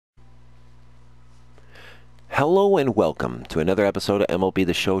Hello and welcome to another episode of MLB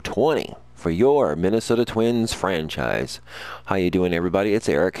The Show 20 for your Minnesota Twins franchise. How you doing, everybody? It's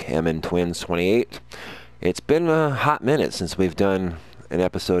Eric, MN Twins 28. It's been a hot minute since we've done an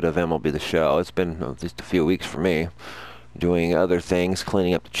episode of MLB The Show. It's been at least a few weeks for me, doing other things,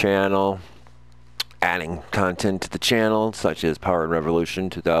 cleaning up the channel, adding content to the channel, such as Power and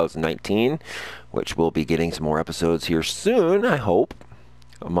Revolution 2019, which we'll be getting some more episodes here soon, I hope,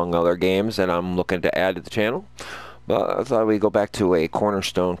 among other games that I'm looking to add to the channel. But I thought we'd go back to a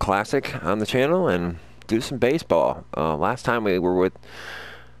cornerstone classic on the channel and do some baseball. Last time we were with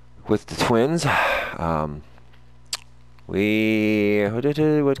the Twins,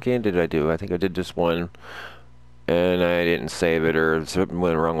 what game did I do? I think I did just one, and I didn't save it, or something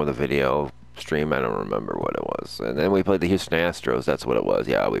went wrong with the video stream. I don't remember what it was. And then we played the Houston Astros. That's what it was.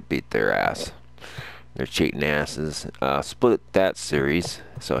 Yeah, we beat their ass. They're cheating asses. Split that series.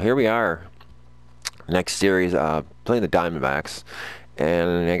 So here we are. Next series, playing the Diamondbacks.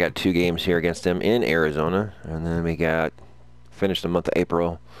 And I got 2 games here against them in Arizona. And then we got, finished the month of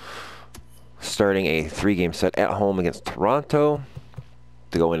April, starting a 3-game set at home against Toronto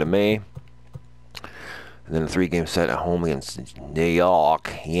to go into May. And then a 3-game set at home against New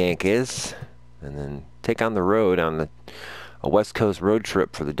York Yankees. And then take on the road on a West Coast road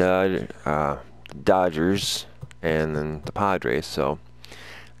trip for the Dodgers and then the Padres. So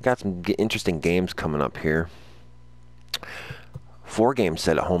I got some interesting games coming up here. 4-game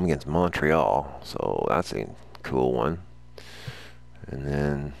set at home against Montreal, so that's a cool one. And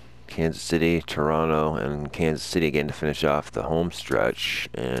then Kansas City, Toronto, and Kansas City again to finish off the home stretch.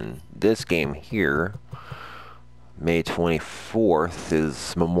 And this game here, May 24th,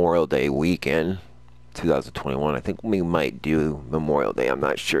 is Memorial Day weekend 2021. I think we might do Memorial Day, I'm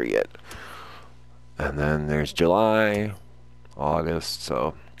not sure yet. And then there's July, August,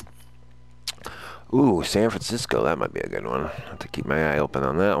 so... Ooh, San Francisco, that might be a good one. I have to keep my eye open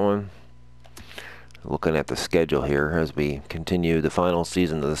on that one. Looking at the schedule here as we continue the final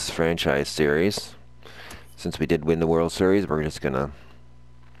season of this franchise series. Since we did win the World Series, we're just going to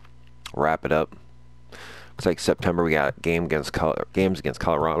wrap it up. Looks like September we got games against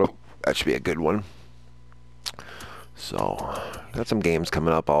Colorado. That should be a good one. So, got some games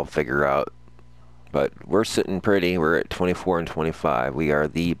coming up I'll figure out. But we're sitting pretty. We're at 24 and 25. We are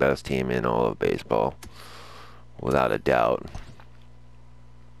the best team in all of baseball, without a doubt.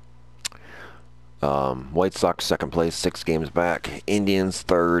 White Sox second place, 6 games back. Indians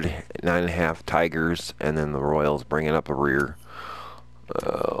third, 9.5. Tigers, and then the Royals bringing up a rear.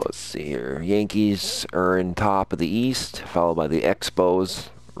 Let's see here. Yankees are in top of the East, followed by the Expos,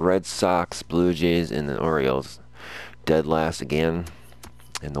 Red Sox, Blue Jays, and the Orioles. Dead last again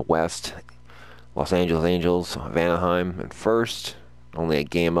in the West. Los Angeles Angels of Anaheim in first, only a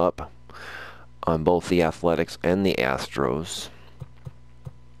game up on both the Athletics and the Astros.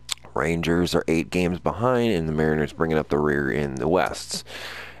 Rangers are 8 games behind, and the Mariners bringing up the rear in the West.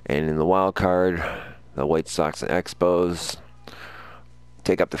 And in the wild card, the White Sox and Expos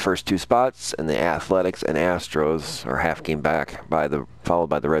take up the first 2 spots, and the Athletics and Astros are half game back, followed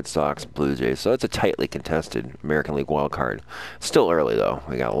by the Red Sox, Blue Jays. So it's a tightly contested American League wild card. Still early though;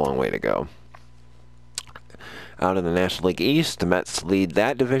 we got a long way to go. Out in the National League East, the Mets lead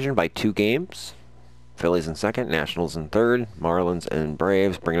that division by 2 games. Phillies in second, Nationals in third, Marlins and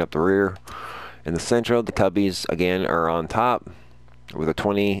Braves bringing up the rear. In the Central, the Cubbies again are on top with a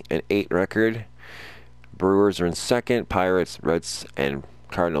 20-8 record. Brewers are in second, Pirates, Reds, and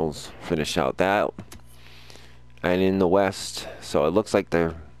Cardinals finish out that. And in the West, so it looks like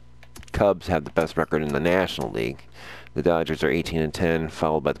the Cubs have the best record in the National League. The Dodgers are 18 and 10,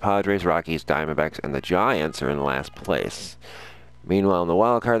 followed by the Padres, Rockies, Diamondbacks, and the Giants are in last place. Meanwhile, in the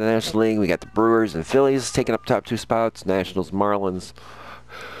wild card of the National League, we got the Brewers and Phillies taking up top 2 spots. Nationals, Marlins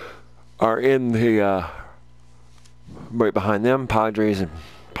are in the right behind them. Padres and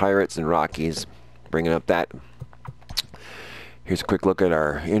Pirates and Rockies bringing up that. Here's a quick look at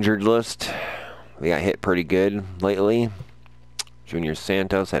our injured list. We got hit pretty good lately. Junior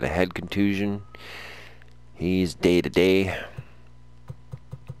Santos had a head contusion. He's day-to-day.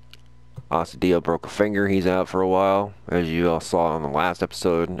 Astudillo broke a finger. He's out for a while, as you all saw on the last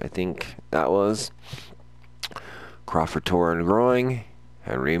episode, I think that was. Crawford tore and groin.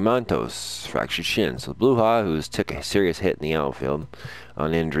 Henry Montos fractured shin. So Blue Ha, who's took a serious hit in the outfield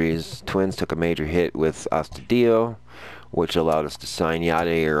on injuries. Twins took a major hit with Astudillo, which allowed us to sign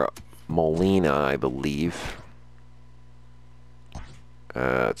Yadier Molina, I believe.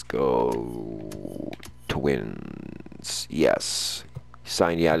 Let's go Twins. Yes.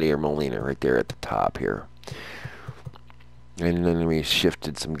 Signed Yadier Molina right there at the top here. And then we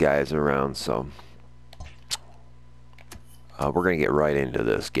shifted some guys around, so We're going to get right into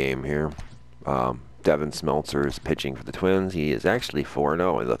this game here. Devin Smeltzer is pitching for the Twins. He is actually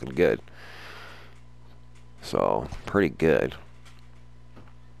 4-0 and looking good. So, pretty good.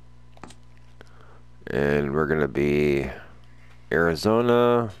 And we're going to be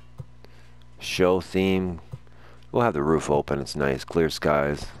Arizona, show theme. We'll have the roof open. It's nice, clear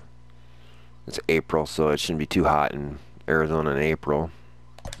skies. It's April, so it shouldn't be too hot in Arizona in April.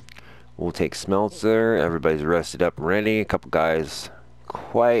 We'll take Smeltzer. Everybody's rested up and ready. A couple guys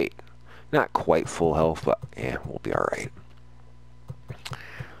not quite full health, but yeah, we'll be all right.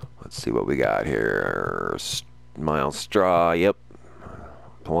 Let's see what we got here. Miles Straw, yep.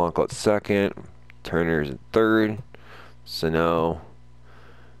 Polanco at second. Turner's in third. Sano.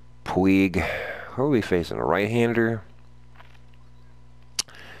 Puig. Who are we facing? A right-hander?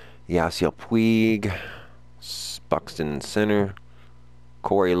 Yasiel Puig. Buxton in center.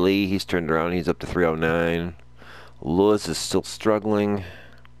 Corey Lee, he's turned around. He's up to 309. Lewis is still struggling.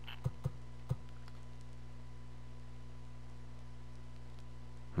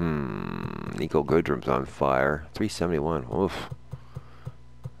 Nico Goodrum's on fire. 371. Oof.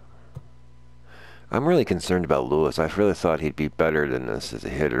 I'm really concerned about Lewis. I really thought he'd be better than this as a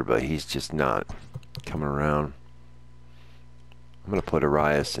hitter, but he's just not coming around. I'm going to put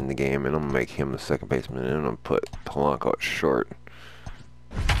Arias in the game, and I'm going to make him the second baseman, and I'm going to put Polanco at short.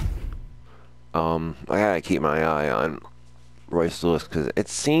 I gotta keep my eye on Royce Lewis because it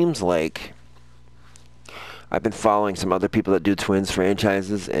seems like I've been following some other people that do Twins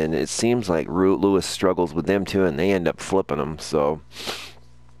franchises, and it seems like Lewis struggles with them too, and they end up flipping him. So,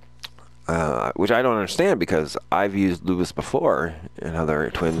 which I don't understand because I've used Lewis before in other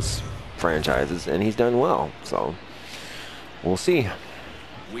Twins franchises, and he's done well. So, we'll see.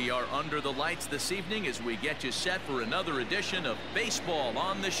 We are under the lights this evening as we get you set for another edition of Baseball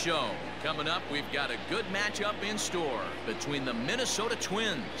on the Show. Coming up, we've got a good matchup in store between the Minnesota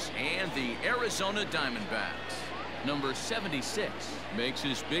Twins and the Arizona Diamondbacks. Number 76 makes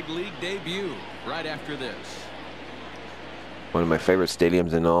his big league debut right after this. One of my favorite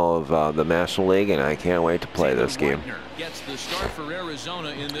stadiums in all of the National League, and I can't wait to play this game. Gets the start for Arizona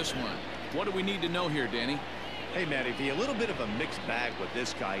in this one. What do we need to know here, Danny? Hey, Matty, a little bit of a mixed bag with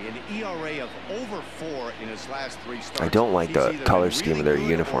this guy. An ERA of over 4 in his last 3 starts. I don't like the color scheme of their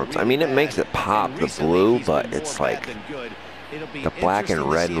uniforms. I mean, it makes it pop, the blue, but it's like the black and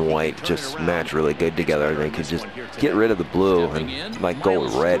red and white just match really good together. They could just get rid of the blue and like go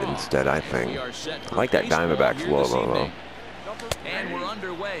with red instead, I think. I like that Diamondbacks logo, though. And we're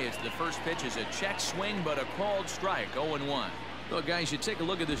underway as the first pitch is a check swing, but a called strike, 0-1. Well, guys, you take a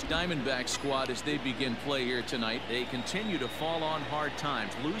look at this Diamondback squad as they begin play here tonight. They continue to fall on hard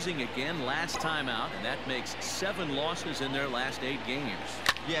times, losing again last time out, and that makes 7 losses in their last 8 games.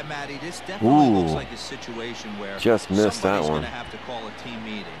 Yeah, Matty, this definitely looks like a situation where just missed that one. Somebody's going to have to call a team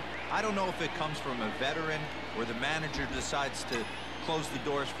meeting. I don't know if it comes from a veteran or the manager decides to close the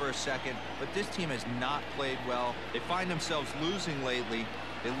doors for a second, but this team has not played well. They find themselves losing lately.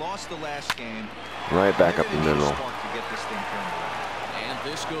 They lost the last game. Right back up the middle. To get this thing turned around.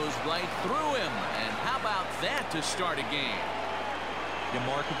 And this goes right through him. And how about that to start a game? The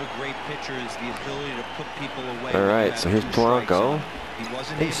mark of a great pitcher is the ability to put people away. All right, so here's Polanco. He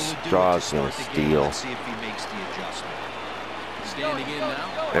wasn't able to do it Straw's to gonna start the game. steal. Let's see if he makes the adjustment. Standing in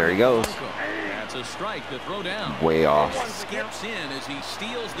now. There he goes. That's a strike to throw down. Way off. Skips in as he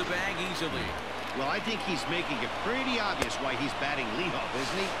steals the bag easily. Well, I think he's making it pretty obvious why he's batting leadoff,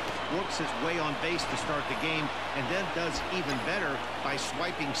 isn't he? Works his way on base to start the game, and then does even better by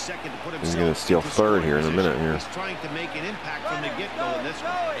swiping second to put himself. He's going to steal third here in a minute. Here. He's trying to make an impact from the get-go in this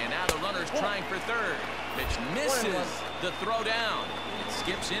one. And now the runner's trying for third. Pitch misses the throw down. It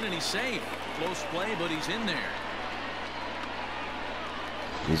skips in and he's safe. Close play, but he's in there.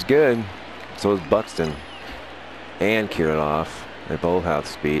 He's good. So is Buxton and Kirilloff. They both have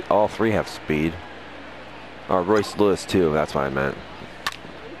speed. All 3 have speed. Royce Lewis too. That's what I meant.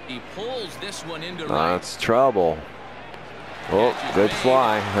 He pulls this one into right. That's trouble. Oh, good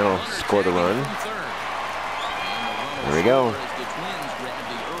fly. That'll score the run. There we go.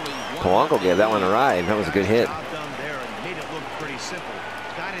 Polanco gave that one a ride. That was a good hit.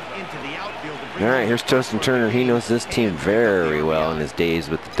 All right, here's Justin Turner. He knows this team very well in his days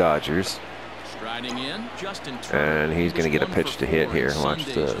with the Dodgers. And he's going to get a pitch to hit here. Watch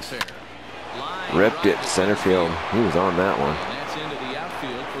this. Ripped it center field. He was on that one. That's into the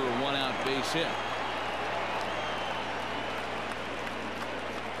outfield for a 1-out base hit.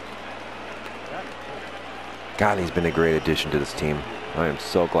 God, he's been a great addition to this team. I am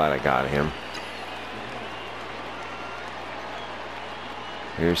so glad I got him.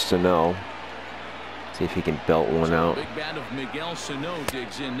 Here's Sano. See if he can belt one out. Big bat of Miguel Sano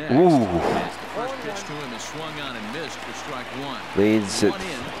digs in next. Ooh. As the first pitch to him is swung on and missed for strike one. Leads at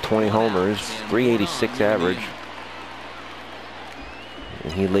 20 homers, 386 average.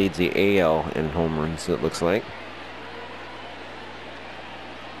 And he leads the AL in home runs, it looks like.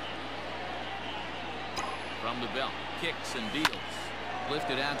 From the belt, kicks and deals.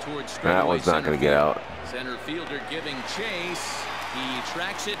 Lifted out towards That one's not going to get out. Center fielder giving chase. He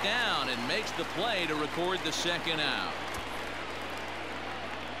tracks it down and makes the play to record the second out.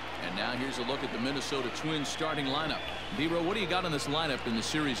 And now here's a look at the Minnesota Twins starting lineup. D-Row, what do you got on this lineup in the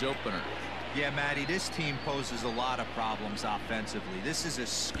series opener? Yeah, Matty, this team poses a lot of problems offensively. This is a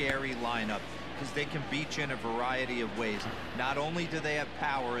scary lineup because they can beat you in a variety of ways. Not only do they have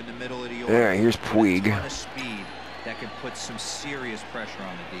power in the middle of the order, yeah, here's Puig. a ton of speed that can put some serious pressure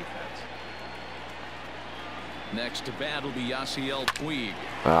on the defense. Next to bat will be Yasiel Puig.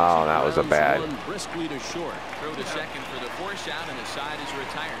 Oh, that was a bad. Briskly to short. Throw to second for the force out, and the side is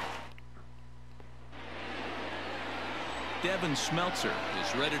retired. Devin Smeltzer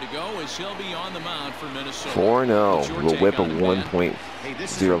is ready to go as he'll be on the mound for Minnesota. 4-0 with a whip of 1.04. Hey,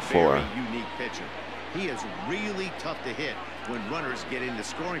 this is a very unique pitcher. He is really tough to hit when runners get into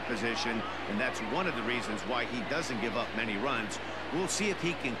scoring position, and that's one of the reasons why he doesn't give up many runs. We'll see if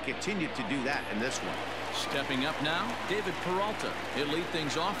he can continue to do that in this one. Stepping up now, David Peralta. He'll lead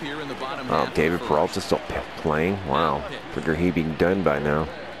things off here in the bottom Oh, half. David Peralta still playing? Wow. Figure he'd be done by now.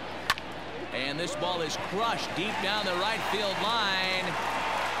 And this ball is crushed deep down the right field line.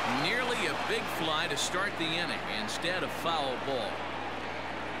 Nearly a big fly to start the inning. Instead, a foul ball.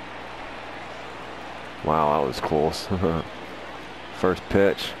 Wow, that was close. First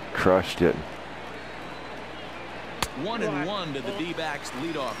pitch, crushed it. 1-1 to the D-backs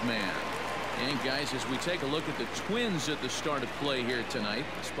leadoff man. And guys, as we take a look at the Twins at the start of play here tonight,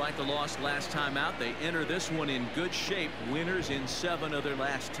 despite the loss last time out, they enter this one in good shape. Winners in 7 of their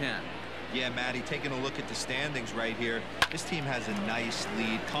last 10. Yeah, Matty, taking a look at the standings right here, this team has a nice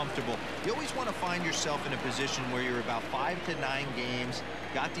lead, comfortable. You always want to find yourself in a position where you're about 5 to 9 games,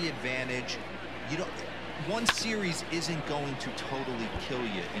 got the advantage. You don't. One series isn't going to totally kill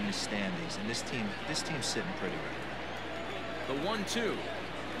you in the standings, and this team's sitting pretty right. The 1-2.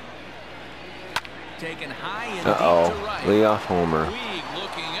 Taken high and Uh-oh. deep to right. Leadoff homer. Puig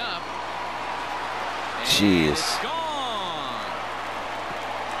looking up. Jeez. Gone.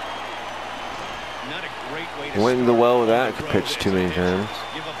 Not a great way to Went in the well with that pitch too many times.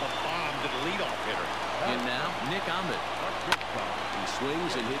 Give up a bomb to the leadoff hitter. And now Nick Ahmed. He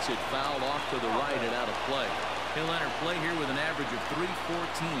swings and hits it foul off to the right and out of play. He'll enter play here with an average of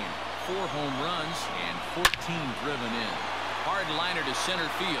 .314, 4 home runs and 14 driven in. Hard liner to center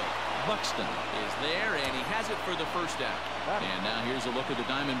field. Buxton is there, and he has it for the first out. And now here's a look at the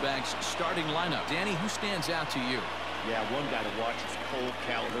Diamondbacks starting lineup. Danny, who stands out to you? Yeah, one guy to watch is Cole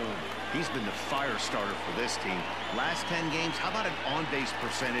Calhoun. He's been the fire starter for this team. Last 10 games, how about an on-base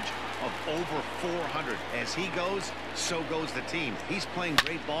percentage of over 400? As he goes, so goes the team. He's playing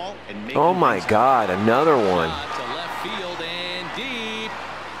great ball and making. Oh my God, another one. To left field and deep.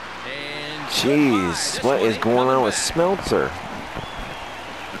 And Jeez, what is going on with Smeltzer?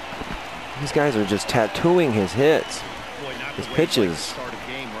 These guys are just tattooing his hits, his pitches. Start a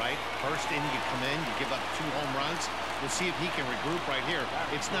game, right? First inning, you come in, you give up 2 home runs. We'll see if he can regroup right here.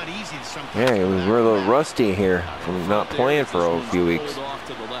 It's not easy to sometimes. Yeah, we're a little rusty here from not playing for a few weeks. Off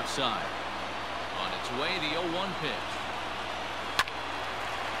to the left side. On its way, the 0-1 pitch.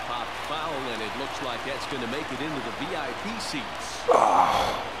 Pop foul, and it looks like that's going to make it into the VIP seats.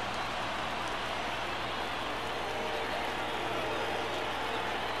 Oh.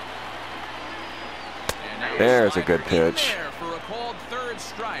 There's a good pitch. For a called third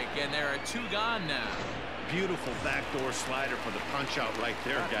strike, and there are 2 gone now. Beautiful backdoor slider for the punch out right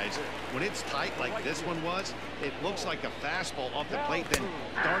there, guys. When it's tight like this one was, it looks like a fastball off the plate, then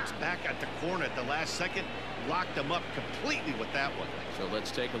darts back at the corner at the last second. Locked them up completely with that one. So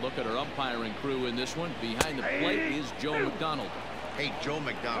let's take a look at our umpiring crew in this one. Behind the plate is Joe McDonald. Hey, Joe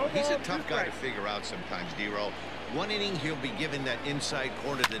McDonald, he's a tough guy to figure out sometimes, D-Row. One inning, he'll be given that inside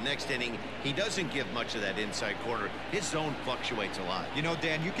corner. The next inning, he doesn't give much of that inside corner. His zone fluctuates a lot. You know,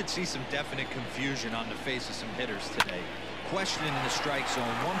 Dan, you could see some definite confusion on the face of some hitters today. Questioning in the strike zone.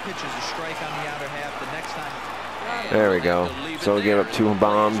 One pitch is a strike on the outer half. The next time. There we go. So we give up 2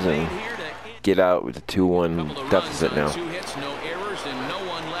 bombs and get out with a 2-1 deficit now. 2 hits, no errors, and no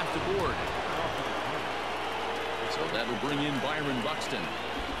one left aboard. So that'll bring in Byron Buxton.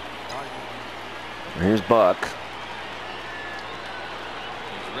 Here's Buck.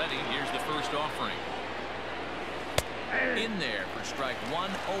 Ready. Here's the first offering. In there for strike 1,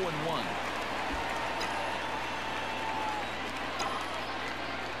 0-1.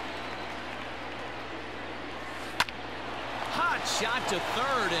 shot to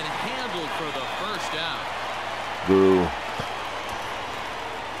third and handled for the first out. Boo.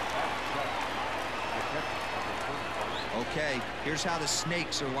 Okay, here's how the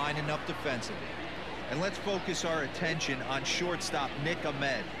Snakes are lining up defensively. And let's focus our attention on shortstop Nick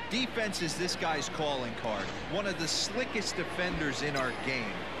Ahmed. Defense is this guy's calling card. One of the slickest defenders in our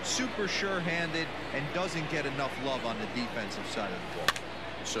game. Super sure-handed and doesn't get enough love on the defensive side of the ball.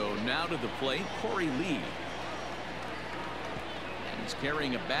 So now to the plate, Corey Lee. And he's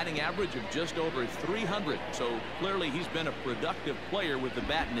carrying a batting average of just over 300. So clearly he's been a productive player with the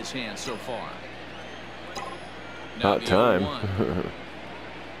bat in his hand so far. About time.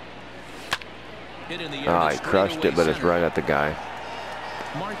 Oh, he crushed it, but it's right at the guy.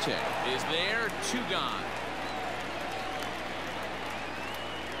 Marte is there, 2 gone.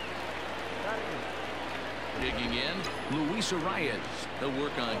 Digging in, Luis Arias. They'll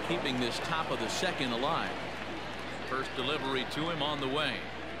work on keeping this top of the second alive. First delivery to him on the way.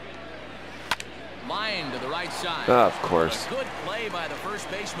 Line to the right side. Oh, of course. A good play by the first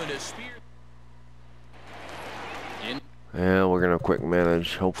baseman to spear. Yeah, we're gonna quick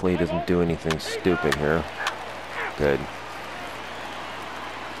manage. Hopefully he doesn't do anything stupid here. Good.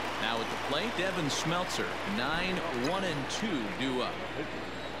 Now at the plate, Devin Smeltzer. 9-1-2 due up.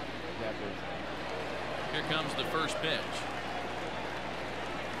 Here comes the first pitch.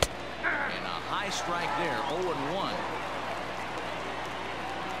 And a high strike there, 0-1.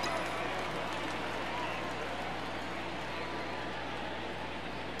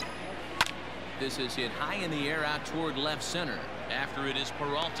 This is hit high in the air out toward left center. After it is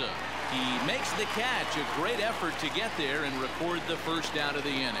Peralta. He makes the catch. A great effort to get there and record the first out of the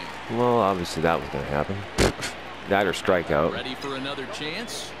inning. Well, obviously that was going to happen. That or strikeout. Ready for another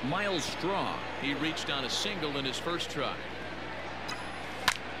chance. Miles Straw. He reached on a single in his first try.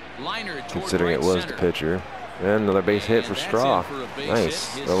 Liner toward Considering right it was center. the pitcher. And another base hit for Straw. Nice.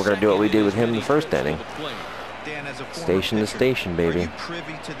 So we're going to do what we did with him in the first inning. Dan, as a Station to station, baby. Are you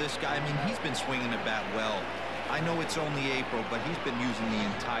privy to this guy? I mean, he's been swinging the bat well. I know it's only April, but he's been using the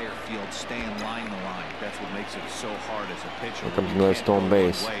entire field, staying line to line. That's what makes it so hard as a pitcher. Here comes another stolen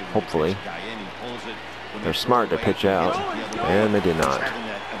base. Hopefully. They're smart to pitch out, and they did not.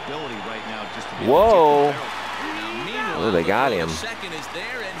 Whoa! Oh, they got him. Second is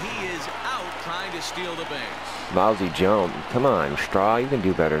there, and he is out trying to steal the base. Lousy jump. Come on, Straw. You can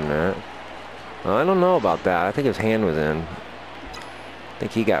do better than that. I don't know about that. I think his hand was in. I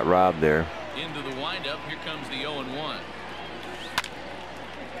think he got robbed there. Into the windup. Here comes the 0-1.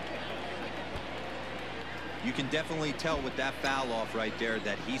 You can definitely tell with that foul off right there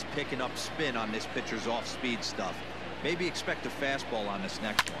that he's picking up spin on this pitcher's off-speed stuff. Maybe expect a fastball on this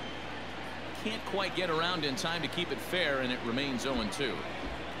next one. Can't quite get around in time to keep it fair, and it remains 0-2.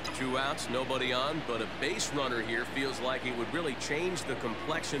 2 outs, nobody on, but a base runner here feels like it would really change the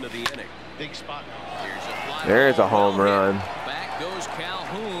complexion of the inning. Big spot. Here's a fly There's ball, a home well run. hit. Back goes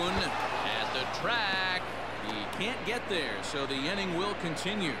Calhoun at the track. He can't get there, so the inning will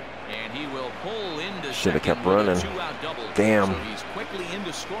continue. And he will pull into Should have kept second with a running. 2-out double. Damn. So he's quickly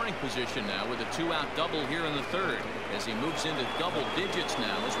into scoring position now with a 2-out double here in the third. As he moves into double digits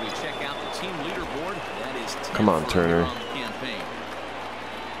now as we check out the team leaderboard. That is 10 Come on, for Turner. on the campaign.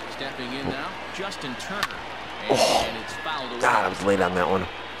 Stepping in now, Justin Turner. And it's fouled away. God, I was late on that one.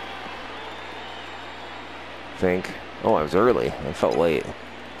 I think. Oh, I was early. I felt late.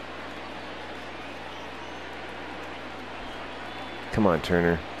 Come on,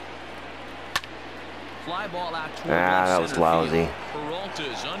 Turner. Fly ball out toward That was lousy. Peralta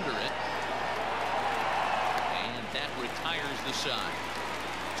is under it. And that retires the side.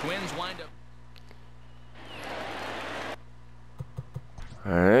 Twins wind up.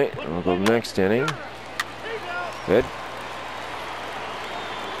 All right, we'll go next inning. Good.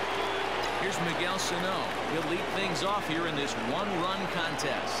 Here's Miguel Sano. He'll lead things off here in this one-run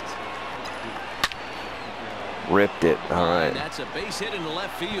contest. Ripped it. All And right. that's a base hit into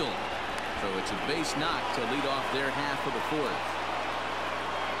left field. So it's a base knock to lead off their half of the fourth.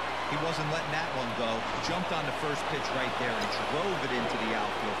 He wasn't letting that one go. Jumped on the first pitch right there and drove it into the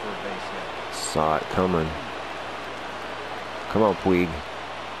outfield for a base hit. Saw it coming. Come on, Puig.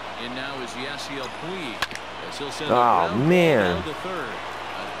 And now is Yasiel Puig. As he'll send Oh, the ground man. ball down to third.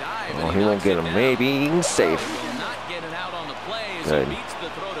 A dive, Oh, and he won't knocks get it him. down. Maybe he's safe. Will not get it out on the play as Good. he beats the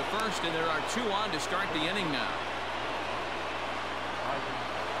throw to first, and there are 2 on to start the inning now.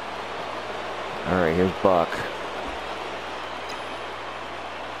 All right, here's Buck.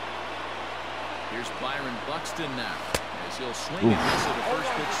 Here's Byron Buxton now. As he'll swing and miss at a first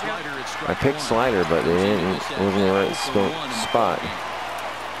pitch slider at strike I picked one. slider, but it wasn't the right spot.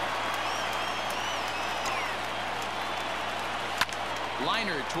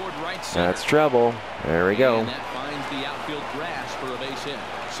 Liner toward right center. That's trouble. There we go. And that finds the outfield grass for a base hit.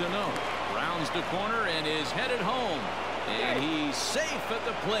 Sano rounds the corner and is headed home. And he's safe at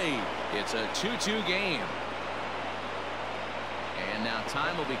the plate. It's a 2-2 game. And now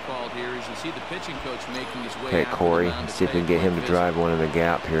time will be called here as you see the pitching coach making his way Hey, out Corey, to the mound see if we can get him to drive one in the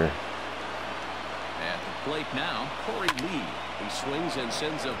gap here. At the plate now, Corey Lee. He swings and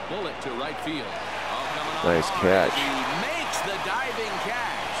sends a bullet to right field. Nice catch. He makes the diving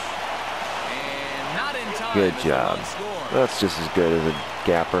catch. And not in time. Good job. That's just as good as a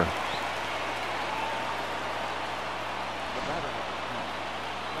gapper.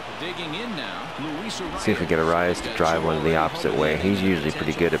 Digging in now. See if we get a rise to drive one the opposite way. He's usually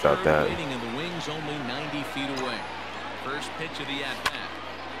pretty good about that. Only 90 feet away. First pitch of the at-bat.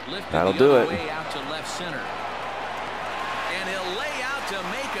 That'll do it. Out to left center. And he'll lay out to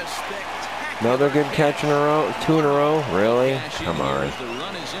make a spectacular Another good catch in a row, 2 in a row. Really? Come on. The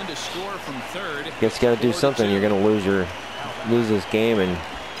run is in to score from third. Guess you got to do something. You're going to lose this game and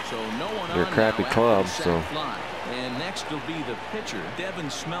your crappy club. So. And next will be the pitcher, Devin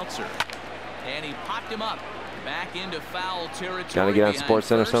Smeltzer. And he popped him up back into foul territory. Got to get on Sports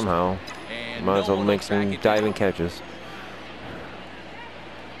Center somehow. Might as well make some diving catches.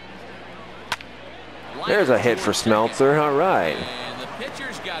 There's a hit for Smeltzer. All right. And the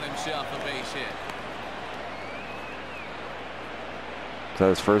pitcher's got himself a base hit. Is that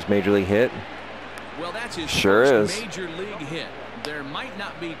his first major league hit? Well, that's his sure first is. Major league hit. There might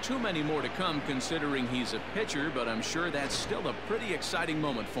not be too many more to come considering he's a pitcher, but I'm sure that's still a pretty exciting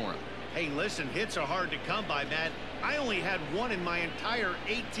moment for him. Hey, listen, hits are hard to come by, Matt. I only had one in my entire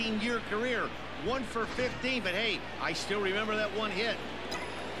 18-year career. 1 for 15, but hey, I still remember that one hit.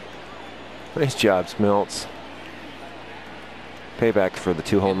 Nice job, Smeltz. Payback for the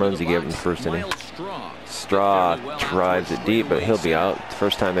 2 home runs he gave him in the first inning. Straw drives it deep, but he'll be out. The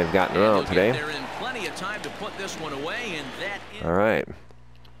first time they've gotten him out today. All right.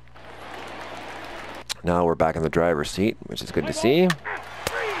 Now we're back in the driver's seat, which is good to see.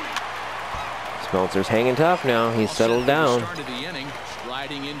 Smeltzer's hanging tough now. He's settled down. I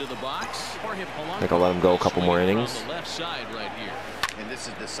think I'll let him go a couple more innings. And this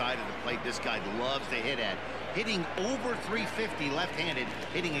is the side of the plate this guy loves to hit at. Hitting over 350 left-handed,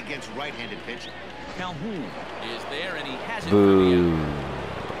 hitting against right-handed pitching. Calhoun is there and he has it. Boo.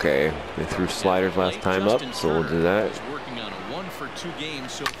 Okay, they threw sliders last time up, so we'll do that. Working on a 1 for 2 game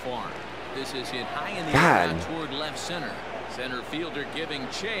so far. This is hit high in the air toward left center. Center fielder giving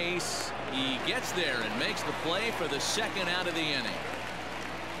chase. He gets there and makes the play for the second out of the inning.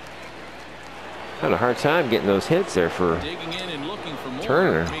 Had a hard time getting those hits there for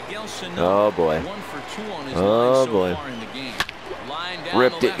Turner. Oh boy. Oh boy.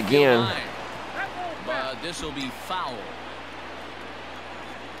 Ripped it again. But this will be foul.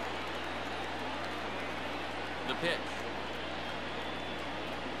 The pitch.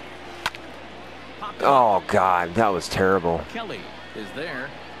 Oh God, that was terrible. Kelly is there.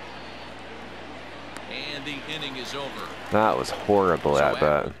 And the inning is over. That was horrible at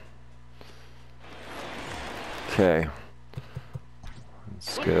bat. Okay.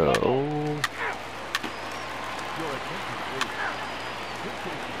 Let's go.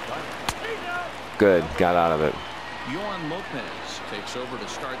 Good. Got out of it. Yohan Lopez takes over to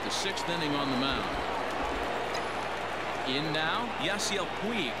start the 6th inning on the mound. In now, Yasiel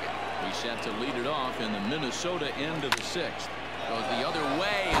Puig. He's set to lead it off in the Minnesota end of the 6th. Goes the other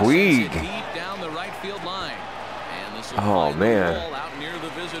way. Puig. Deep down the right field line. And this will oh man. Ball out near the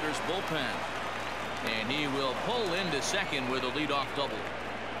visitors' bullpen. And he will pull into second with a leadoff double.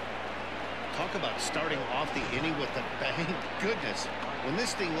 Talk about starting off the inning with a bang. Goodness. When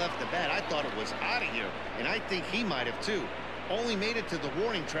this thing left the bat, I thought it was out of here. And I think he might have too. Only made it to the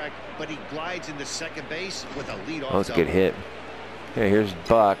warning track, but he glides into second base with a leadoff double. That was a good hit. Okay, here's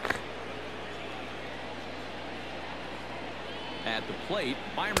Buck. At the plate,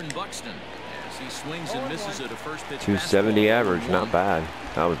 Byron Buxton. As he swings and misses at a first pitch. 270 average, not bad.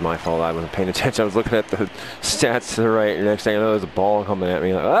 That was my fault. I wasn't paying attention. I was looking at the stats to the right. The next thing I know, there's a ball coming at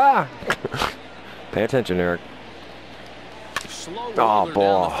me. Like, ah! Pay attention, Eric. Oh,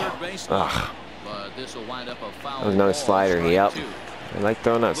 ball. Ugh. But this will wind up a foul. That was another slider. Yep. I like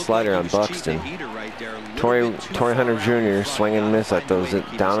throwing that slider on Buxton. Torrey Hunter Jr. swing and miss at those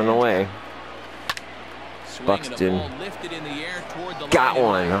down and away. Buxton got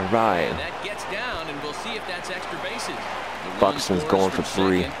one. All right. Buxton's going for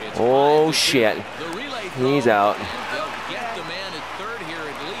 3. Oh shit. He's out.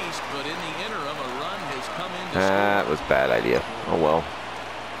 That was a bad idea. Oh well.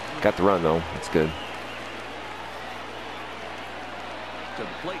 Got the run though. That's good. to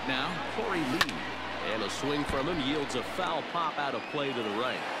the plate now, Corey Lee. And a swing from him yields a foul pop out of play to the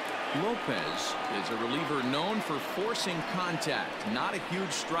right. Lopez is a reliever known for forcing contact. Not a huge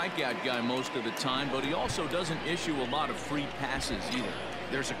strikeout guy most of the time, but he also doesn't issue a lot of free passes either.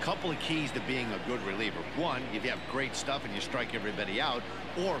 There's a couple of keys to being a good reliever. One, if you have great stuff and you strike everybody out,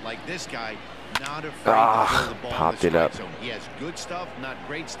 or like this guy, not afraid to throw the ball popped in the it up. strike zone. He has good stuff, not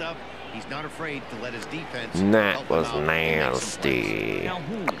great stuff. He's not afraid to let his defense. That was nasty. All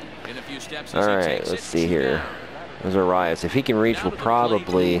right, let's see here. There's Arias. If he can reach, we'll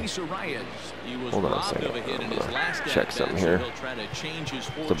probably. Hold on a second. Check something here. Is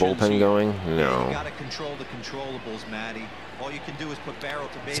the bullpen going? No. You got to control the controllables, Matty. All you can do is put barrel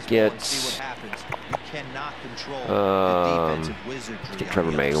to baseball get, and see what happens. You cannot control the defensive wizardry. Get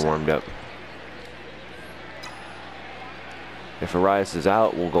Trevor May warmed up. If Arias is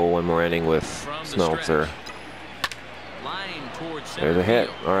out, we'll go one more inning with Smeltzer. There's a hit.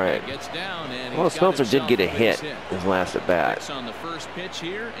 All right. Well, Smeltzer did get a hit his last at bat. On the first pitch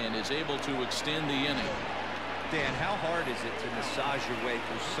here and is able to extend the inning. Dan, how hard is it to massage your way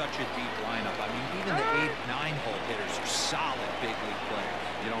through such a deep lineup? I mean, even the 8-9 hole hitters are solid big league players.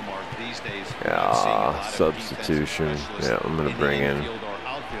 You know, Mark, these days, substitution. Yeah, I'm going to bring in.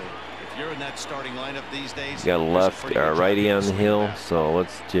 If you're in that starting lineup these days, you got a left, righty on the hill. So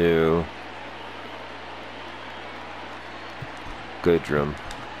let's do Goodrum.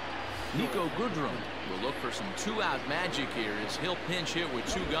 Nico Goodrum will look for some two-out magic here as he'll pinch hit with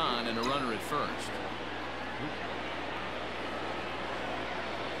two gone and a runner at first.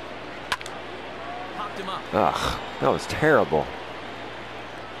 Popped him up. Ugh, that was terrible.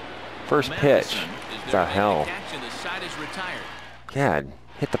 First pitch. What the hell? God,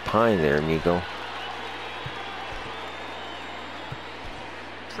 hit the pine there, amigo.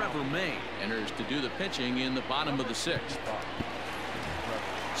 Trevor May enters to do the pitching in the bottom of the sixth.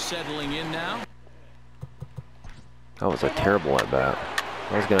 Settling in now. That was a terrible at bat.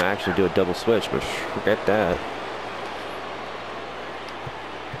 I was going to actually do a double switch, but forget that.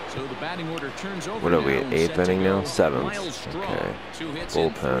 So the batting order turns over. What are we at, eighth inning now? Seventh. Okay.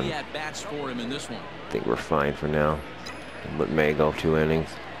 Bullpen. At-bats for him in this one. I think we're fine for now. Let May go 2 innings.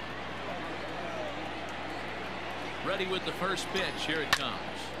 Ready with the first pitch. Here it comes.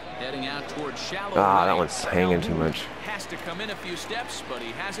 Heading out towards shallow right. That right. one's hanging too much. Has to come in a few steps, but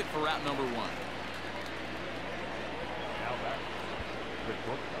he has it for route number 1.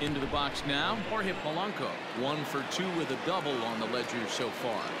 Into the box now, Jorge Polanco. 1 for 2 with a double on the ledger so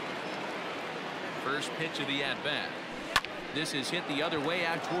far. First pitch of the at-bat. This is hit the other way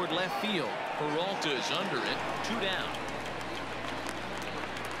out toward left field. Peralta is under it. 2 down.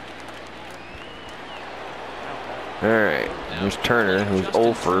 All right, there's Turner, who's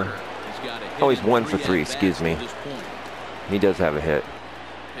 0 for. Oh, he's 1 for 3. Excuse me. He does have a hit.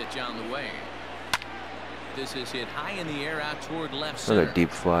 Pitch on the way. This is hit high in the air out toward left center. Another deep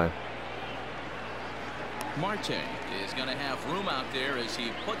fly. Marte is going to have room out there as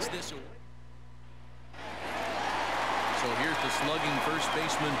he puts this away. So here's the slugging first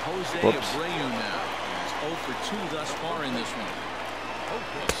baseman Jose Abreu now. He's 0 for 2 thus far in this one.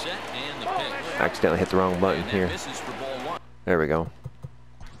 Set and the pitch. Accidentally hit the wrong button here. There we go.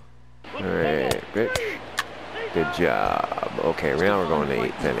 All right, pitch. Good job. Okay, now we're going to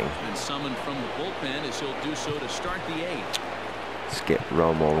 8th inning. And summoned from the bullpen as he'll do so to start the 8th. Let's get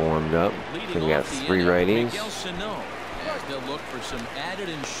Romo warmed up. So we got 3 righties. As they'll look for some added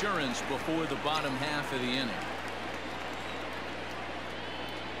insurance before the bottom half of the inning.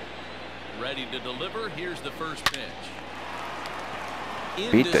 Ready to deliver. Here's the first pitch.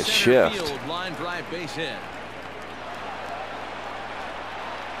 Beat the shift. Field, line drive base hit.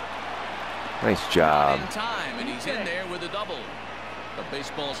 Nice job. In time, and he's in there with a double. But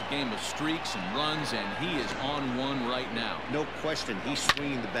baseball's a game of streaks and runs, and he is on one right now. No question, he's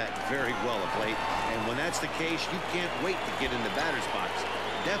swinging the bat very well of late. And when that's the case, you can't wait to get in the batter's box.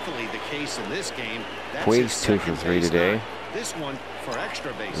 Definitely the case in this game. Puig's 2 for 3 today. This one for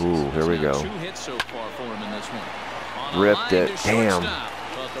extra bases. Ooh, here we go. 2 hits so far for him in this one. Ripped it. Damn.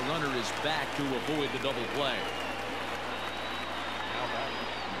 But the runner is back to avoid the double play.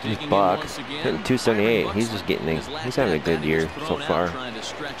 He's Buck, hitting 278. He's just getting he's having a good year so far.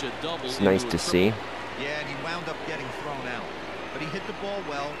 It's nice to see. Yeah, and he wound up getting thrown out. But he hit the ball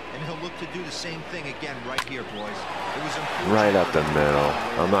well, and he'll look to do the same thing again right here, boys. It was right up the middle.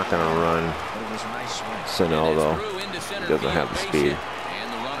 I'm not going to run but it was a nice swing. Sano, though. He doesn't have the speed. And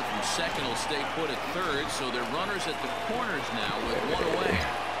the runner from second will stay put at third, so they're runners at the corners now with 1 away.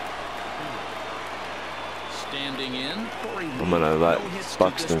 Standing in, Corey Lee. I'm going to let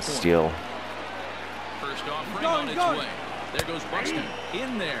Buxton steal. First offering on its way. There goes Buxton.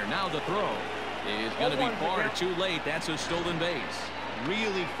 In there. Now the throw is going to be far too late. That's a stolen base.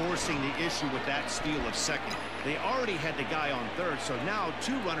 Really forcing the issue with that steal of second. They already had the guy on third, so now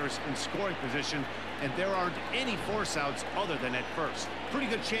 2 runners in scoring position, and there aren't any force outs other than at first. Pretty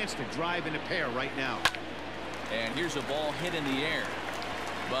good chance to drive in a pair right now. And here's a ball hit in the air,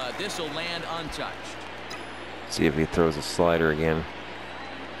 but this will land untouched. See if he throws a slider again.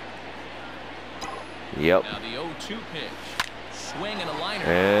 Yep. Now the 0-2 pitch. Swing and a liner.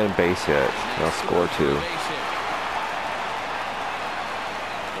 And base hit. They'll score 2.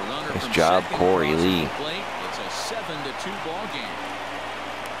 Nice job, Corey Lee. It's a 7-2 ball game.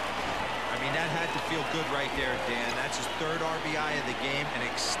 I mean, that had to feel good right there, Dan. That's his 3rd RBI of the game and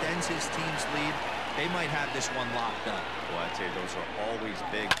extends his team's lead. They might have this one locked up. Well, I'd say those are always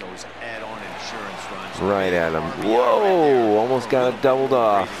big, those add-on insurance runs. Right at him. Whoa! Almost got it doubled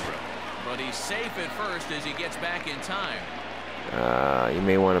off. But he's safe at first as he gets back in time. You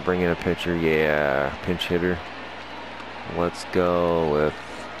may want to bring in a pitcher. Yeah, pinch hitter. Let's go with...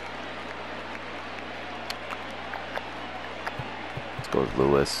 Goes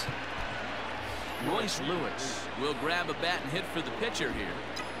Lewis. Royce Lewis will grab a bat and hit for the pitcher here.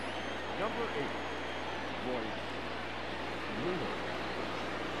 Number 8, Royce Lewis.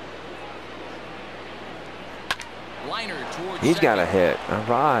 Liner towards He's second. got a hit. All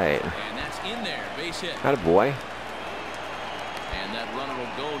right. And that's in there. Base hit. Attaboy. And that runner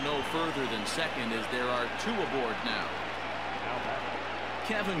will go no further than second as there are 2 aboard now.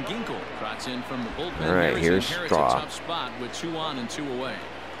 Kevin Ginkel trots in from the bullpen. All right, here's Straw. A tough spot with 2 on and 2 away.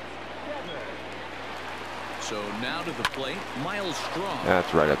 So now to the plate, Miles Straw.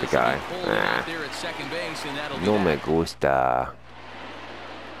 That's right at the guy. Out there at second base, and that'll No me gusta.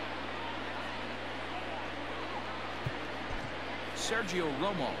 Sergio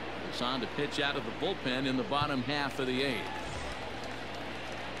Romo is on to pitch out of the bullpen in the bottom half of the 8th.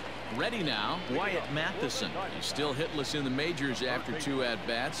 Ready now, Wyatt Matheson. He's still hitless in the majors after 2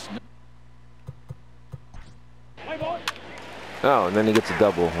 at-bats. Oh, and then he gets a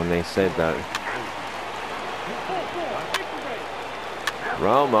double when they said that.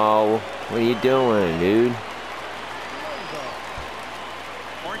 Romo, what are you doing, dude?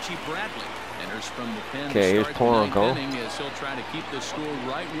 Archie Bradley enters from the pen. Okay, here's Polanco. As he'll try to keep the score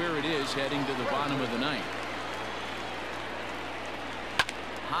right where it is heading to the bottom of the 9th.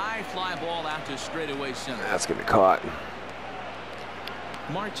 High fly ball out to straightaway center. That's gonna be caught.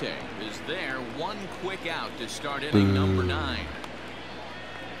 Marte is there. 1 quick out to start inning number 9.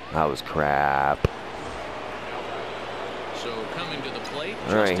 That was crap. So coming to the plate.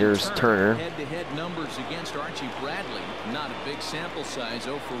 All right, here's Turner. Head-to-head numbers against Archie Bradley. Not a big sample size.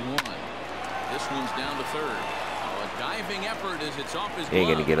 0 for 1. This one's down to third. A diving effort as it's off his glove.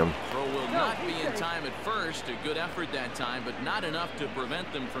 Ain't gonna get him. Throw will not be in time at first. A good effort that time, but not enough to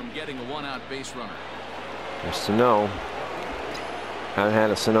prevent them from getting a 1-out base runner. There's Sano. Haven't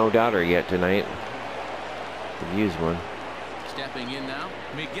had a Sano doubter yet tonight. Could use one. Stepping in now,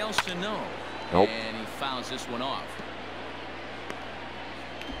 Miguel Sano. Nope. And he fouls this one off.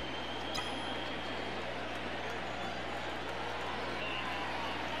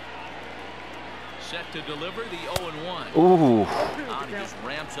 Set to deliver the 0-1. Ooh. He just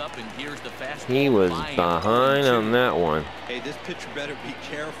ramps up and here's the fastball. He was behind on that one. Hey, this pitcher better be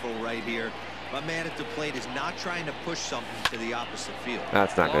careful right here. My man at the plate is not trying to push something to the opposite field.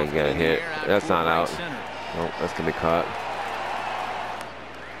 That's not going to get a hit. That's not out. Nope, that's going to be caught.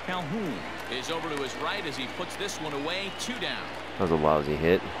 Calhoun is over to his right as he puts this one away. 2 down. That was a lousy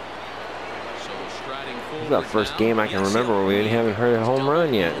hit. So striding forward. This is the first game I can remember where we haven't heard a home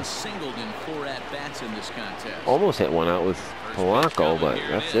run yet. Singled in 4 at-bats in this contest. Almost hit one out with Polanco, but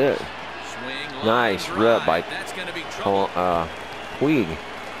that's it. Nice rip by Puig.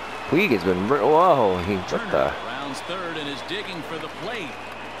 Puig has been, whoa, what the? Rounds third and is digging for the plate.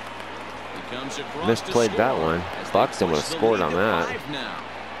 Misplayed that one. Buxton would have scored on that.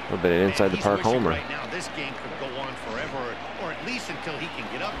 A little bit of inside the park homer. Right now, this game could go on forever, or at least until he can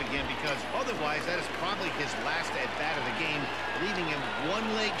get up again, because otherwise that is probably his last at-bat of the game, leaving him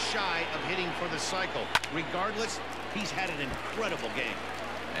 1 leg shy of hitting for the cycle. Regardless, he's had an incredible game.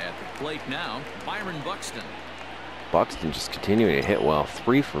 At the plate now, Byron Buxton. Buxton just continuing to hit well.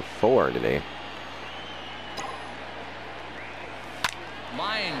 3 for 4 today.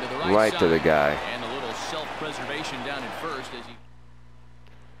 Line to the right to the guy. And a little self-preservation down at first as he.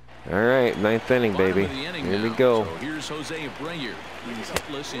 All right, 9th inning, baby. Here we go. So here's Jose Abreu. He's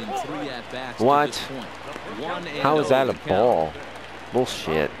hitless in 3 at-bats. What? To this point. How is that a ball?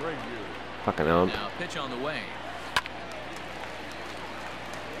 Bullshit. Fucking ump. Now pitch on the way.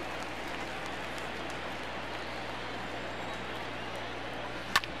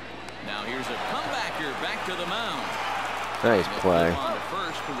 Here's a comebacker back to the mound. Nice play. On to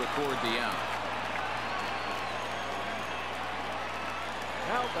first to record the out.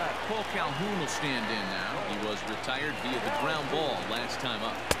 Now back. Cole Calhoun will stand in now. He was retired via the ground ball last time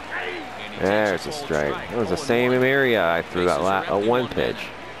up. And he There's takes a bold strike. It was the 0-1. same area I threw that Bases are empty, one 1 pitch. down.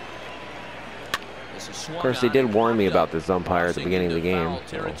 This is swung Of course, they on did and warn me popped about up. this umpire at the Crossing beginning of the into game. foul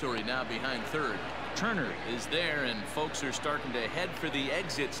territory now behind third. Turner is there, and folks are starting to head for the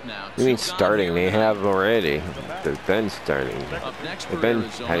exits now. You mean Two gone starting? here They in the have ninth. already. They've been starting. Up next They've for been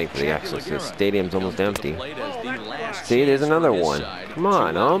Arizona, heading for the exits. The stadium's almost comes to the empty. plate as the last See, there's chance for another his one. side. Come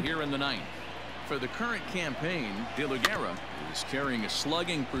on, 2 out ump. here in the ninth. For the current campaign, De La Guerra is carrying a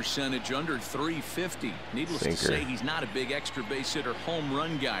slugging percentage under 350. Needless to Sinker. say, he's not a big extra base hitter home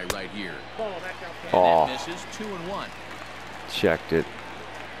run guy right here. Ball, that counts. And Oh. that misses 2-1. Checked it.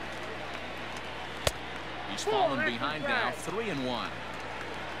 He's fallen behind now 3-1.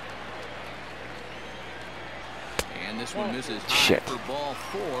 And this one misses high Shit. for ball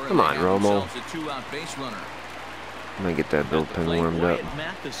 4. Come on, Romo. A 2-out base runner. I'm gonna get that bullpen warmed up.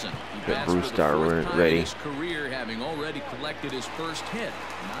 Get Bruce Star ready. His career, having already collected his first hit.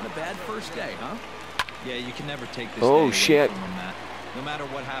 Not a bad first day, huh? Yeah, you can never take this Oh, day away shit. from him, Matt. No matter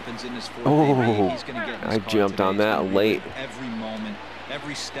what happens in this fourth Oh, inning, he's going to get in his I car jumped today. on He's that gonna late. relive every moment,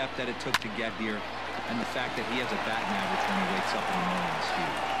 every step that it took to get here, and the fact that he has a batting average when he wakes up in the morning is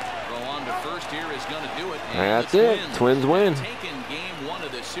huge. Throw on to first here is going to do it. That's the it. Twins win. Taking game 1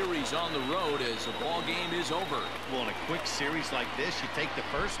 of the series on the road as the ball game is over. Well, in a quick series like this, you take the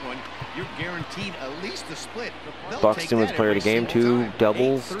first one, you're guaranteed at least a split. They'll Buxton take was that player of the every game, single 2 time.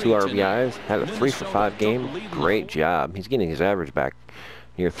 doubles, 8-3 2 RBIs, tonight. had a 3 for 5 game. Minnesota took the lead in the Great fourth. job. He's getting his average back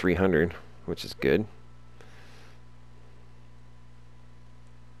near 300, which is good.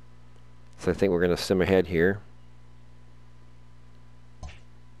 So I think we're gonna sim ahead here.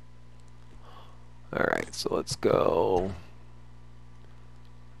 All right, so let's go.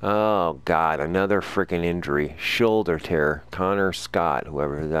 Oh God, another freaking injury, shoulder tear. Connor Scott,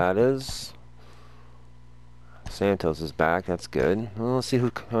 whoever that is. Santos is back. That's good. Well, let's see who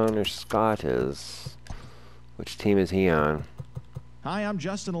Connor Scott is. Which team is he on? Hi, I'm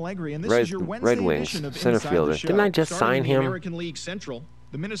Justin Allegri, and this Red- is your Wednesday Red Wings, edition of center Inside the fielder. Show. Didn't I just Starting sign in the him? American League Central,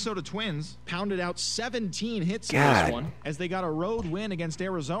 the Minnesota Twins pounded out 17 hits in God. this one as they got a road win against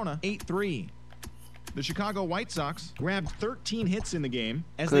Arizona, 8-3. The Chicago White Sox grabbed 13 hits in the game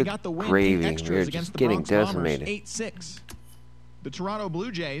as they Good got the win gravy. in We are extras just against the getting Bronx Bombers, decimated. 8-6. The Toronto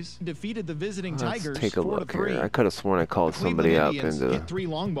Blue Jays defeated the visiting Let's Tigers take a look 4-3. here. I could have sworn I called The somebody Cleveland up Indians in hit the 3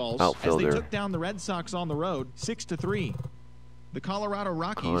 long balls outfielder. as they took down the Red Sox on the road, 6-3. The Colorado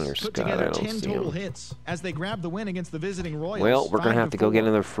Rockies Connor put Scott, together I don't 10 see total him. hits as they grabbed the win against the visiting Royals. Well, we're gonna have to go get 5-4.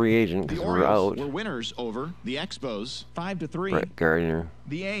 another free agent The because we're Orioles out. were winners over the Expos, 5-3. Brett Gardner.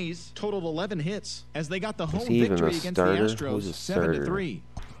 The A's totaled 11 hits as they got the home he even victory a against starter? the Who's Astros, a starter? 7-3.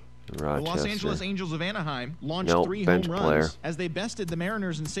 The Rochester. Los Angeles Angels of Anaheim launched Nope, 3 bench home runs player. as they bested the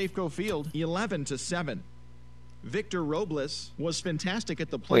Mariners in Safeco Field, 11-7. Victor Robles was fantastic at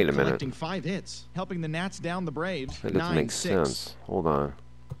the plate, Wait a minute. collecting 5 hits, helping the Nats down the Braves, That doesn't make 9-6. sense. Hold on.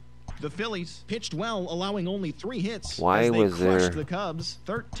 The Phillies pitched well, allowing only 3 hits Why as they was there- crushed the Cubs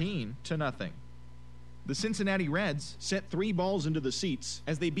 13-0. The Cincinnati Reds set 3 balls into the seats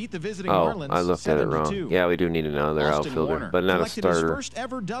as they beat the visiting Oh, Marlins I looked at it 7-2. wrong. Yeah, we do need another Austin outfielder, Warner but not a collected his starter. first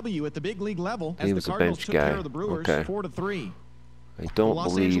ever W at the big league level as He the was a Cardinals bench took guy. care of the Brewers Okay. 4-3. I The don't Los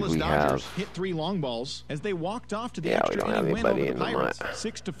believe Angeles we Dodgers have hit 3 long balls as they walked off to the Yeah, we extra don't have inning win over anybody the in the Pirates, mi-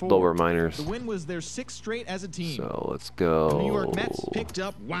 6-4. lower minors. The win was their 6th straight as a team. So let's The go. New York Mets picked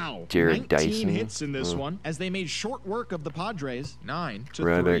up, Jared 19 Dyson. hits in this one as they made short work of the Padres, 9-3.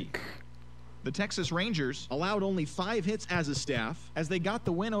 Reddick. The Texas Rangers allowed only 5 hits as a staff as they got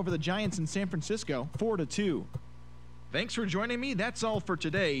the win over the Giants in San Francisco, 4-2. Thanks for joining me. That's all for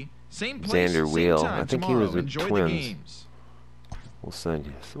today. Same place, Xander same Wheel. time I think he tomorrow. was with Enjoy Twins. the games.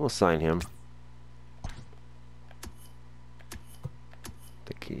 We'll sign him.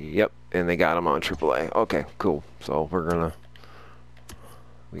 Yep, and they got him on AAA. Okay, cool. So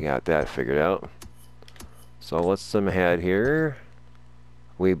we got that figured out. So let's sim ahead here.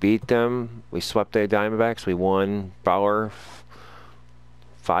 We beat them. We swept the Diamondbacks. We won Bauer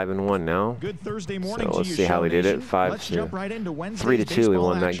 5-1 now. Good Thursday morning So to let's you, see how Show we did it. Nation. 5 Let's to jump right into Wednesday's 3-2. We baseball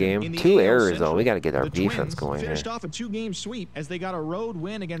won that action. game. In the 2 AL errors though. Central, We got to get our the defense Twins going here. finished off a 2-game sweep as they got a road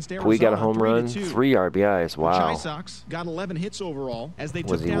win against Arizona. We got a home run, 3-2. 3 RBIs. The Wow. Chi Sox got 11 hits overall as they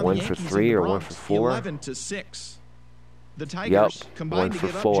Was took he down 1 the for Yankees 3 in the or 1 Bronx, for 4? 11-6. The Tigers combined 1 to for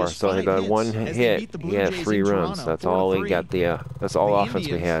give up 4. just So he 5 got hits 1 as they hit. beat the He Blue had Jays 3 in runs. Toronto, That's all we 4-3. got. That's all The offense we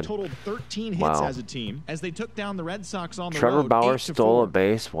Indians had. totaled 13 hits Wow. as a team as they took down the Red Sox on the Trevor road. Bauer 8-4. stole a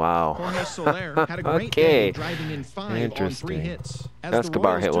base. Wow. Jorge Soler had a great Okay. day, driving in 5 on 3 Interesting. hits. As Escobar the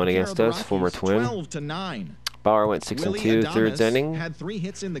Royals hit took one care against of the us, former Rockies, Twin. 12-9. Bauer went 6 and Willie 2, Adames third inning. had 3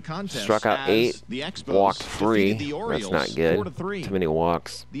 hits in the contest. Struck out as 8, the Expos walked 3. defeated the Orioles That's not good. 4-3. Too many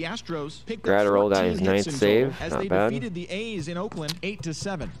walks. The Astros picked Gratterall up got 14 his hits 9th in save. total as Not they bad. defeated the A's in Oakland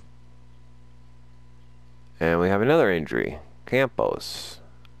 8-7. And we have another injury. Campos.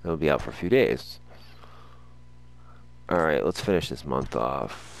 He'll be out for a few days. Alright, let's finish this month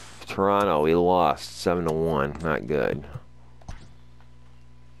off. Toronto, we lost 7-1. Not good.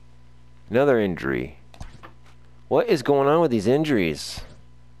 Another injury. What is going on with these injuries?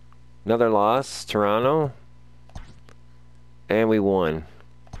 Another loss, Toronto. And we won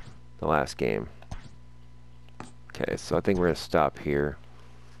the last game. Okay, so I think we're going to stop here.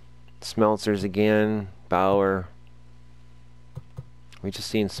 Smeltzers again. Bauer. We just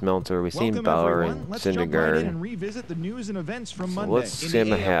seen Smelter. We've seen Bauer and Let's jump right in Syndergaard. and revisit the news and events from So Monday. let's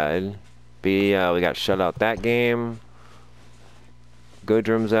skim ahead. We got shut out that game.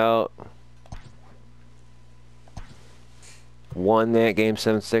 Goodrum's out. Won that game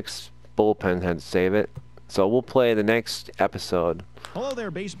 7-6. Bullpen had to save it. So we'll play the next episode. Hello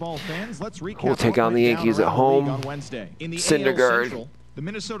there, baseball fans. Let's recap. We'll take what on the went down Yankees at around the league home. on Wednesday. In the AL Syndergaard. Central, the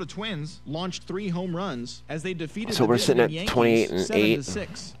Minnesota Twins launched 3 home runs as they defeated So the we're sitting visiting at Yankees 28-8.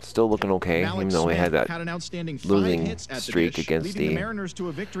 7-6. Still looking okay, Alex even though we Smith had that an outstanding 5 losing hits at the streak dish, against leading the the Mariners to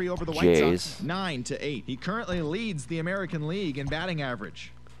a victory over the White Jays. Sox 9-8. He currently leads the American League in batting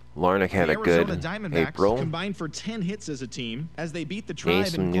average. Larnach had The a good Arizona Diamondbacks April. combined for 10 hits as a team as they beat the Tribe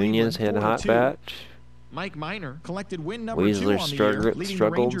Jason in Cleveland Nunez had a hot 4-2. batch. Mike Minor collected win number Weasley 2 on the year, struggled- leading the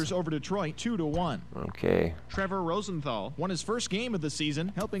struggled. Rangers over Detroit 2-1. Okay. Trevor Rosenthal won his first game of the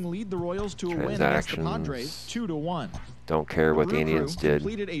season, helping lead the Royals to a win against the Padres 2-1. Don't care what the Indians did.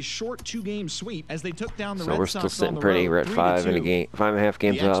 Completed a short 2-game sweep as they took down the So Red we're Sox still sitting on the pretty. road, We're at 5 in a 3-2. game, 5.5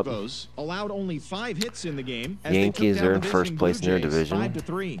 games the up. Expos allowed only 5 hits in the game as Yankees they took are down in the first visiting place in Blue their Jays division.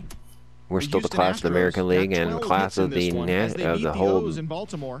 5-3. We're still the Houston class of the Astros American League got and 12 class hits in of this the one as they beat the the whole O's in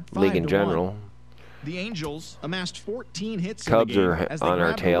Baltimore league in 5-1. general. The Angels amassed 14 hits Cubs in the game are as they on our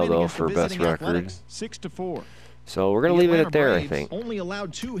grabbed the tail win though against the for best visiting record. Athletics, 6-4. So we're gonna The leave it Atlanta at there, I Braves think. only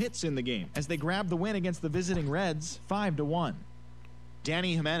allowed 2 hits in the game as they grabbed the win against the visiting Reds 5-1.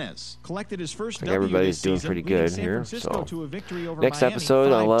 Danny Jimenez collected his first I think W everybody's this doing season, pretty leading good San here. Francisco So to a victory over next Miami,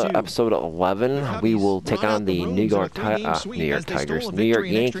 episode, 5-2. episode 11, we The will Cubbies take brought on out the brooms New in a York 3-game sweep New York as they stole a Tigers, New York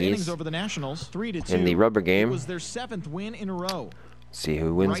victory in extra innings Yankees over the Nationals 3-2. in the rubber game. It was their 7th win in a row. See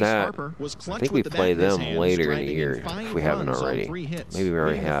who wins Bryce that. Harper was I clutch think we with the play bat in his them hands, later in the driving year 5 if we haven't runs on already. 3 hits, Maybe we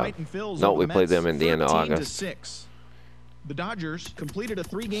already leading the have. Fightin' Phils No, over we the played Mets them in the end of August. 13-6. The Dodgers completed a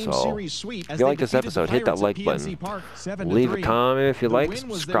 3-game So, series sweep as if you they like this defeated the episode, hit that Pirates at like button. PNC Park, 7-3. Leave a comment if you The like. win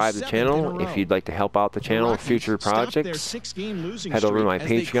was Subscribe to their the 7th in a channel if row. you'd like to help out the channel with Rockies future stopped their projects. 6-game losing Head over to my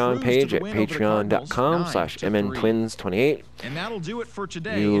streak as they Patreon cruised page to at the win over the Cardinals, patreon.com/mntwins28. And that'll do it for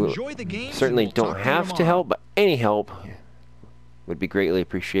today. You Enjoy the games, certainly and we'll don't talk to you have to tomorrow. help, but any help would be greatly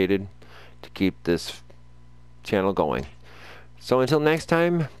appreciated to keep this channel going. So until next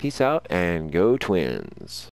time, peace out and go Twins.